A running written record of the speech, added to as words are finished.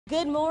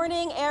Good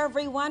morning,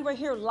 everyone. We're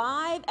here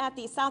live at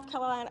the South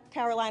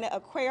Carolina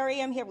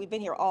Aquarium. We've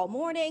been here all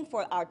morning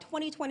for our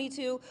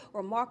 2022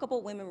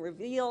 Remarkable Women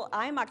Reveal.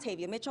 I'm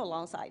Octavia Mitchell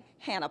alongside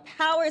Hannah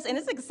Powers, and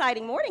it's an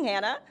exciting morning,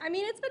 Hannah. I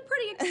mean, it's been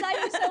pretty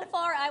exciting so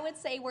far. I would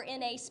say we're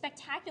in a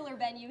spectacular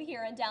venue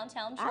here in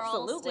downtown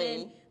Charleston.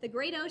 Absolutely. The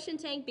Great Ocean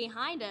Tank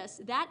behind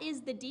us, that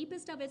is the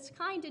deepest of its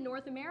kind in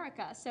North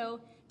America.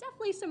 So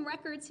definitely some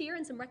records here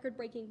and some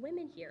record-breaking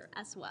women here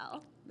as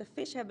well. The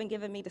fish have been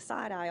giving me the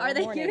side eye all Are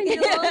they morning. giving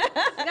you a little?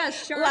 We got a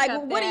shark like,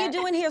 up what there. are you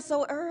doing here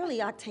so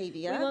early,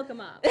 Octavia? We woke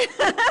them up.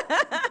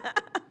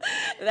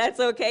 That's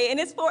okay, and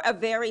it's for a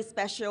very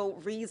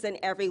special reason,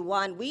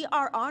 everyone. We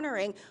are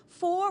honoring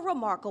 4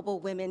 remarkable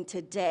women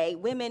today,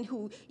 women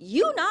who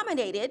you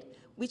nominated.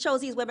 We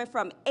chose these women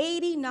from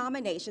 80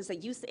 nominations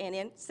that you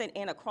sent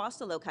in across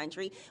the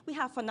Lowcountry. We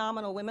have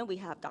phenomenal women. We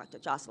have Dr.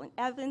 Jocelyn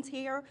Evans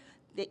here,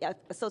 the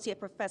associate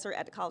professor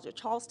at the College of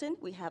Charleston.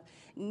 We have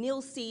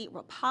Nilce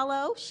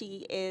Rapallo.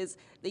 She is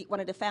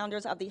one of the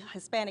founders of the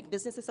Hispanic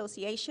Business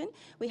Association.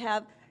 We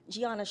have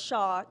Gianna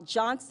Shaw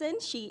Johnson.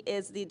 She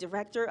is the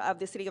director of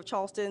the City of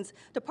Charleston's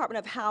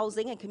Department of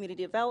Housing and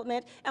Community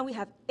Development. And we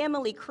have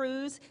Emily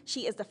Cruz.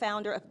 She is the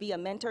founder of Be a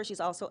Mentor. She's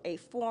also a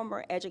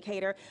former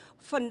educator.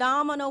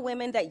 Phenomenal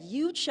women that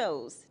you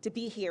chose to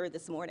be here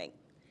this morning.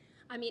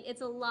 I mean,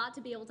 it's a lot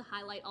to be able to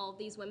highlight all of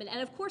these women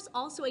and, of course,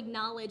 also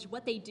acknowledge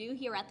what they do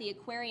here at the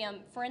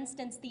aquarium. For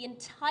instance, the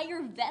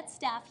entire vet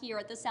staff here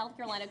at the South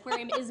Carolina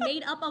Aquarium is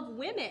made up of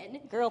women.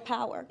 Girl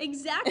power.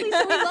 Exactly.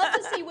 So we love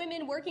to see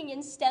women working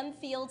in STEM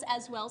fields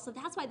as well. So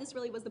that's why this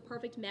really was the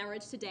perfect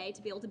marriage today,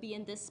 to be able to be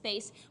in this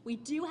space. We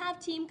do have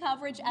team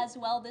coverage as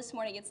well this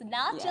morning. It's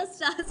not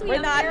just us.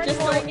 We're not just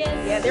Morgan.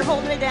 Yeah, they're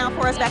holding it down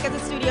for us back at the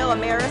studio.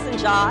 Amaris and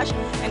Josh,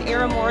 and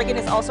Erin Morgan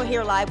is also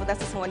here live with us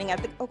this morning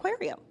at the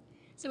aquarium.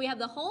 So we have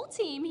the whole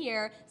team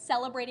here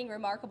celebrating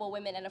remarkable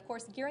women and, of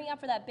course, gearing up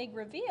for that big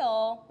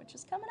reveal, which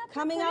is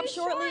coming up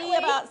shortly,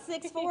 about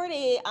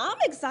 6:40. I'm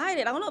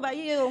excited. I don't know about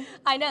you.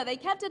 I know. They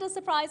kept it a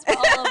surprise for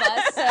all of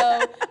us,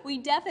 so we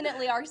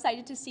definitely are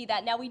excited to see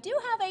that. Now, we do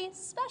have a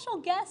special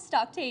guest,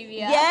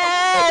 Octavia.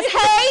 Yes.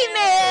 Hey,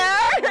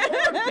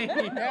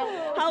 Mayor.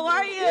 How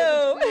are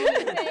you?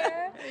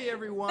 Mayor. Hey,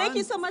 everyone. Thank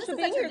you so much for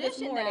being here this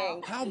tradition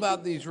morning. How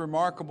about these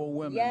remarkable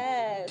women?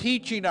 Yes.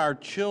 Teaching our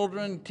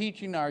children,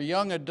 teaching our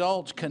young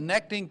adults,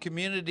 connecting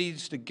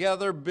communities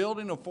together,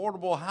 building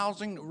affordable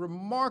housing,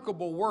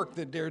 remarkable work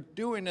that they're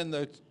doing in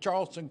the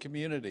Charleston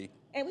community.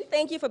 And we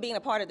thank you for being a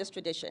part of this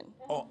tradition.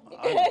 Oh,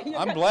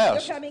 I'm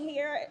blessed. You're coming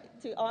here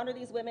to honor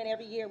these women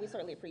every year. We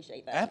certainly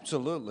appreciate that.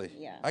 Absolutely.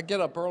 Yeah. I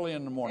get up early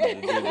in the morning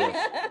to do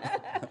this.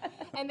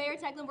 And Mayor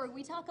Tecklenburg,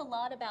 we talk a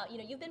lot about,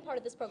 you've been part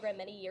of this program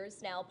many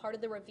years now, part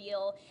of the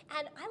reveal,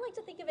 and I like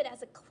to think of it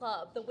as a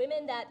club. The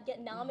women that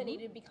get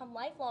nominated become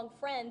lifelong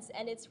friends,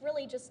 and it's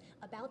really just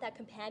about that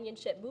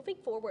companionship moving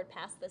forward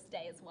past this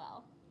day as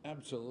well.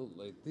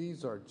 Absolutely.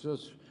 These are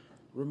just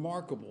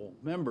remarkable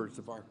members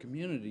of our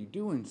community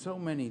doing so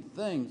many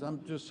things.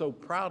 I'm just so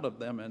proud of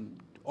them, and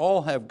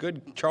all have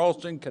good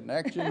Charleston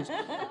connections,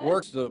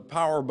 works the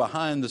power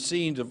behind the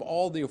scenes of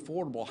all the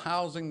affordable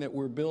housing that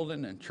we're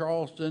building in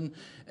Charleston,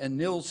 and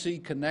Nilce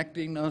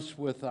connecting us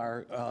with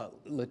our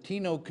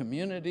Latino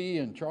community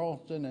in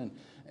Charleston,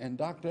 and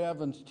Dr.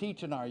 Evans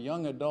teaching our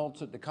young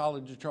adults at the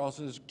College of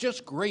Charleston. It's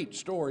just great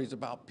stories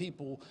about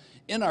people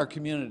in our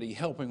community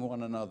helping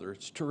one another.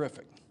 It's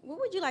terrific. What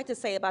would you like to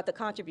say about the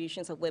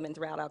contributions of women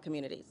throughout our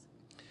communities?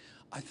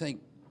 I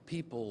think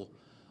people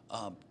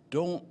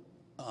don't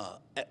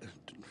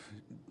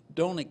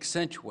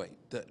accentuate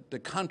the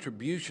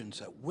contributions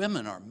that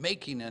women are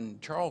making in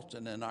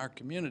Charleston and our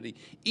community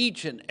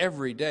each and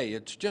every day.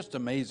 It's just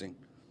amazing.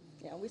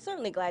 Yeah, we're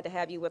certainly glad to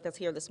have you with us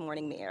here this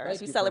morning, Mayor, as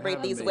we you for celebrate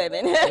having these me.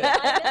 women.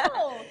 I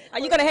know. Are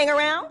you going to hang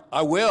around?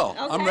 I will. Okay.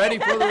 I'm ready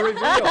for the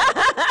reveal.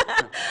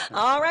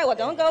 All right, well,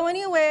 don't go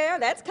anywhere.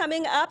 That's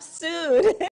coming up soon.